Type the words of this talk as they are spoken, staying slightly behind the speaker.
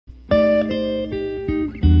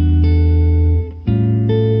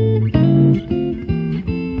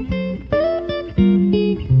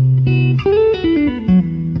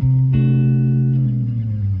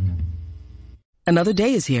Another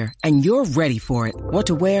day is here, and you're ready for it. What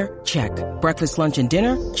to wear? Check. Breakfast, lunch, and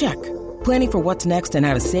dinner? Check. Planning for what's next and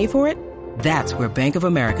how to save for it? That's where Bank of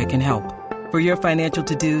America can help. For your financial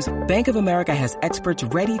to-dos, Bank of America has experts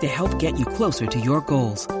ready to help get you closer to your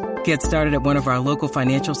goals. Get started at one of our local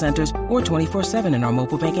financial centers or 24/7 in our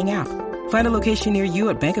mobile banking app. Find a location near you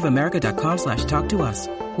at bankofamerica.com/talktous.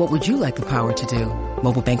 What would you like the power to do?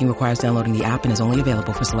 Mobile banking requires downloading the app and is only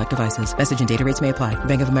available for select devices. Message and data rates may apply.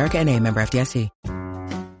 Bank of America N.A., member FDIC.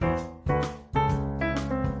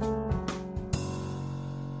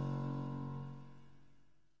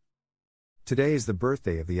 Today is the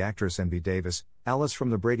birthday of the actress N.B. Davis, Alice from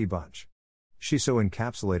the Brady Bunch. She so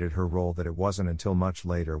encapsulated her role that it wasn't until much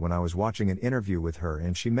later when I was watching an interview with her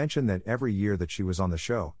and she mentioned that every year that she was on the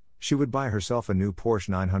show, she would buy herself a new Porsche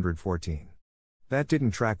 914. That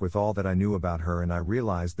didn't track with all that I knew about her, and I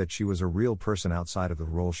realized that she was a real person outside of the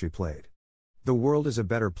role she played. The world is a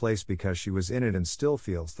better place because she was in it and still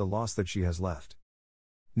feels the loss that she has left.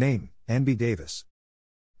 Name: N.B. Davis.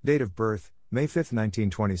 Date of birth: May 5,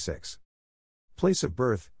 1926. Place of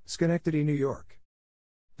birth: Schenectady, New York.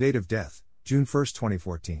 Date of death: June 1,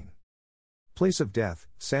 2014. Place of death: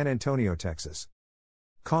 San Antonio, Texas.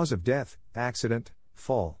 Cause of death: accident,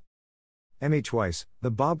 fall. Emmy twice: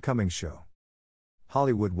 The Bob Cummings Show.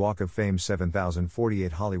 Hollywood Walk of Fame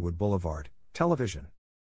 7048 Hollywood Boulevard, television.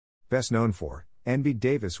 Best known for, N.B.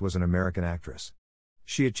 Davis was an American actress.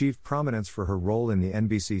 She achieved prominence for her role in the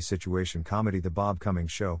NBC situation comedy The Bob Cummings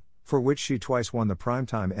Show, for which she twice won the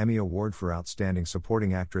Primetime Emmy Award for Outstanding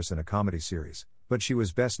Supporting Actress in a Comedy Series, but she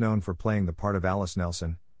was best known for playing the part of Alice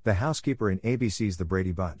Nelson, the housekeeper in ABC's The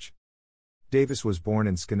Brady Bunch. Davis was born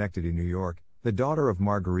in Schenectady, New York, the daughter of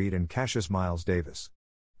Marguerite and Cassius Miles Davis.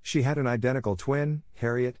 She had an identical twin,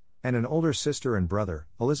 Harriet, and an older sister and brother,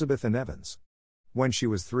 Elizabeth and Evans. When she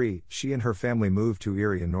was 3, she and her family moved to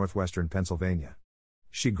Erie in northwestern Pennsylvania.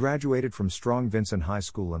 She graduated from Strong Vincent High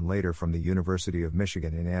School and later from the University of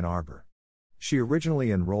Michigan in Ann Arbor. She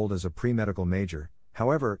originally enrolled as a pre-medical major,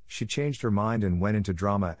 however, she changed her mind and went into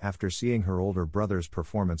drama after seeing her older brother's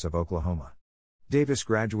performance of Oklahoma. Davis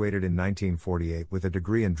graduated in 1948 with a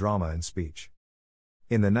degree in drama and speech.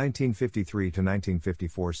 In the 1953 to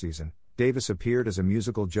 1954 season, Davis appeared as a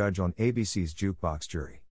musical judge on ABC's Jukebox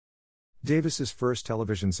Jury. Davis's first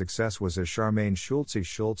television success was as Charmaine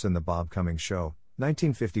Schultz in The Bob Cummings Show,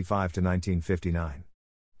 1955 to 1959.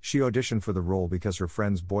 She auditioned for the role because her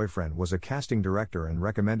friend's boyfriend was a casting director and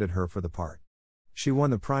recommended her for the part. She won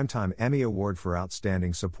the Primetime Emmy Award for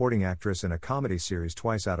Outstanding Supporting Actress in a Comedy Series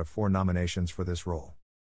twice out of 4 nominations for this role.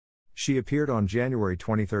 She appeared on January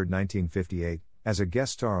 23, 1958, as a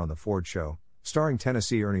guest star on The Ford Show, starring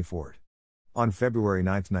Tennessee Ernie Ford. On February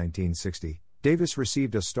 9, 1960, Davis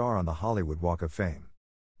received a star on the Hollywood Walk of Fame.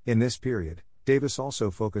 In this period, Davis also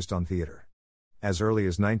focused on theater. As early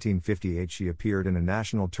as 1958 she appeared in a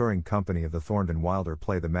national touring company of the Thornton Wilder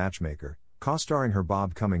play The Matchmaker, co-starring her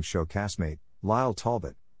Bob Cummings Show castmate, Lyle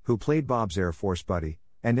Talbot, who played Bob's Air Force buddy,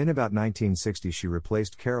 and in about 1960 she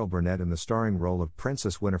replaced Carol Burnett in the starring role of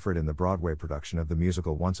Princess Winifred in the Broadway production of the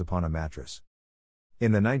musical Once Upon a Mattress.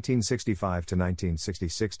 In the 1965 to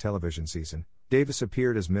 1966 television season, Davis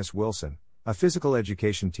appeared as Miss Wilson, a physical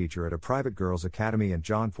education teacher at a private girls' academy in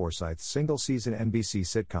John Forsythe's single-season NBC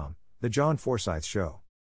sitcom, The John Forsythe Show.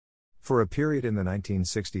 For a period in the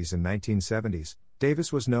 1960s and 1970s,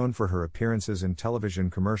 Davis was known for her appearances in television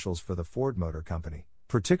commercials for the Ford Motor Company,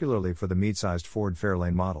 particularly for the mid-sized Ford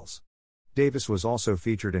Fairlane models. Davis was also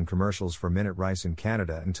featured in commercials for Minute Rice in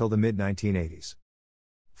Canada until the mid-1980s.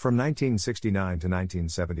 From 1969 to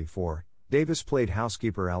 1974, Davis played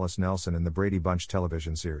housekeeper Alice Nelson in the Brady Bunch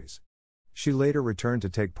television series. She later returned to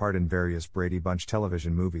take part in various Brady Bunch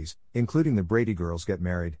television movies, including The Brady Girls Get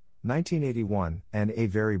Married, 1981, and A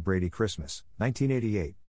Very Brady Christmas,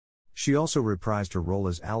 1988. She also reprised her role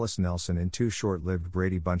as Alice Nelson in 2 short-lived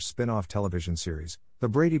Brady Bunch spin-off television series, The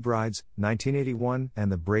Brady Brides, 1981,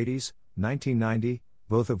 and The Bradys, 1990,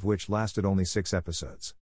 both of which lasted only 6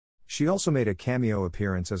 episodes. She also made a cameo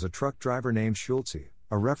appearance as a truck driver named Schultz,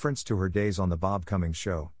 a reference to her days on The Bob Cummings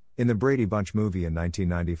Show, in the Brady Bunch movie in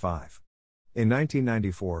 1995. In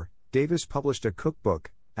 1994, Davis published a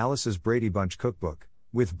cookbook, Alice's Brady Bunch Cookbook,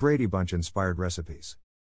 with Brady Bunch-inspired recipes.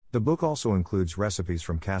 The book also includes recipes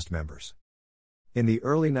from cast members. In the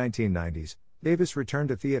early 1990s, Davis returned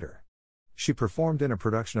to theater. She performed in a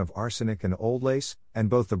production of Arsenic and Old Lace, and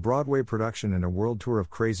both the Broadway production and a world tour of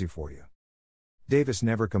Crazy for You. Davis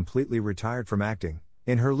never completely retired from acting.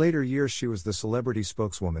 In her later years she was the celebrity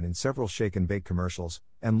spokeswoman in several Shake and Bake commercials,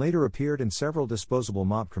 and later appeared in several disposable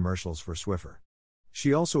mop commercials for Swiffer.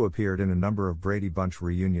 She also appeared in a number of Brady Bunch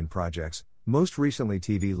reunion projects, Most recently,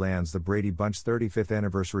 TV Land's The Brady Bunch 35th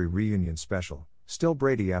Anniversary Reunion Special, Still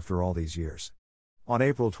Brady After All These Years. On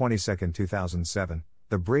April 22, 2007,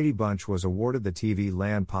 The Brady Bunch was awarded the TV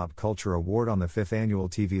Land Pop Culture Award on the 5th Annual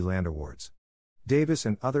TV Land Awards. Davis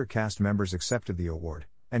and other cast members accepted the award,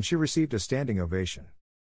 and she received a standing ovation.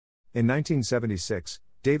 In 1976,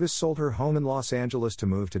 Davis sold her home in Los Angeles to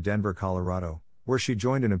move to Denver, Colorado, where she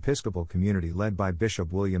joined an Episcopal community led by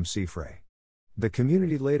Bishop William C. Frey. The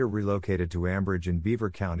community later relocated to Ambridge in Beaver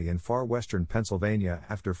County in far western Pennsylvania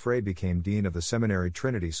after Frey became dean of the seminary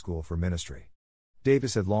Trinity School for Ministry.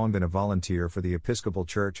 Davis had long been a volunteer for the Episcopal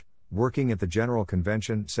Church, working at the General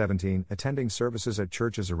Convention, attending services at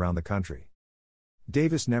churches around the country.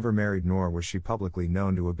 Davis never married, nor was she publicly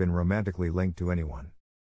known to have been romantically linked to anyone.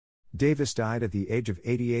 Davis died at the age of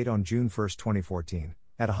 88 on June 1, 2014,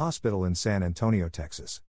 at a hospital in San Antonio,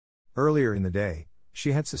 Texas. Earlier in the day,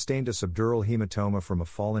 she had sustained a subdural hematoma from a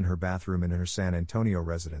fall in her bathroom in her San Antonio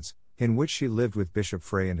residence, in which she lived with Bishop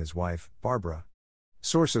Frey and his wife, Barbara.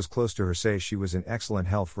 Sources close to her say she was in excellent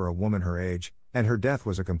health for a woman her age, and her death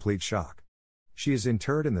was a complete shock. She is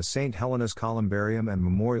interred in the St. Helena's Columbarium and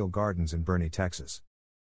Memorial Gardens in Boerne, Texas.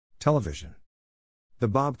 Television. The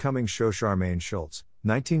Bob Cummings Show, Charmaine Schultz,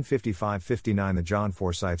 1955-59. The John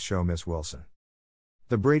Forsythe Show, Miss Wilson.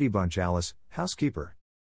 The Brady Bunch, Alice, housekeeper.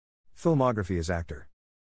 Filmography as actor.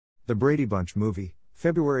 The Brady Bunch movie,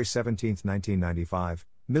 February 17, 1995,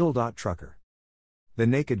 Trucker. The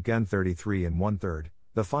Naked Gun, 33 1/3,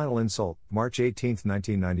 The Final Insult, March 18,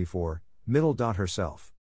 1994,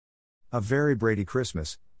 Herself. A Very Brady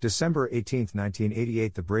Christmas, December 18,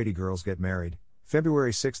 1988. The Brady Girls Get Married,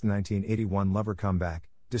 February 6, 1981. Lover Comeback,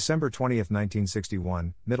 December 20,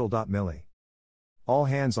 1961, Millie. All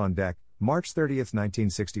Hands on Deck, March 30,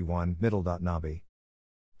 1961, Nobby.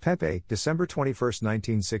 Pepe, December 21,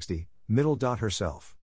 1960, Herself.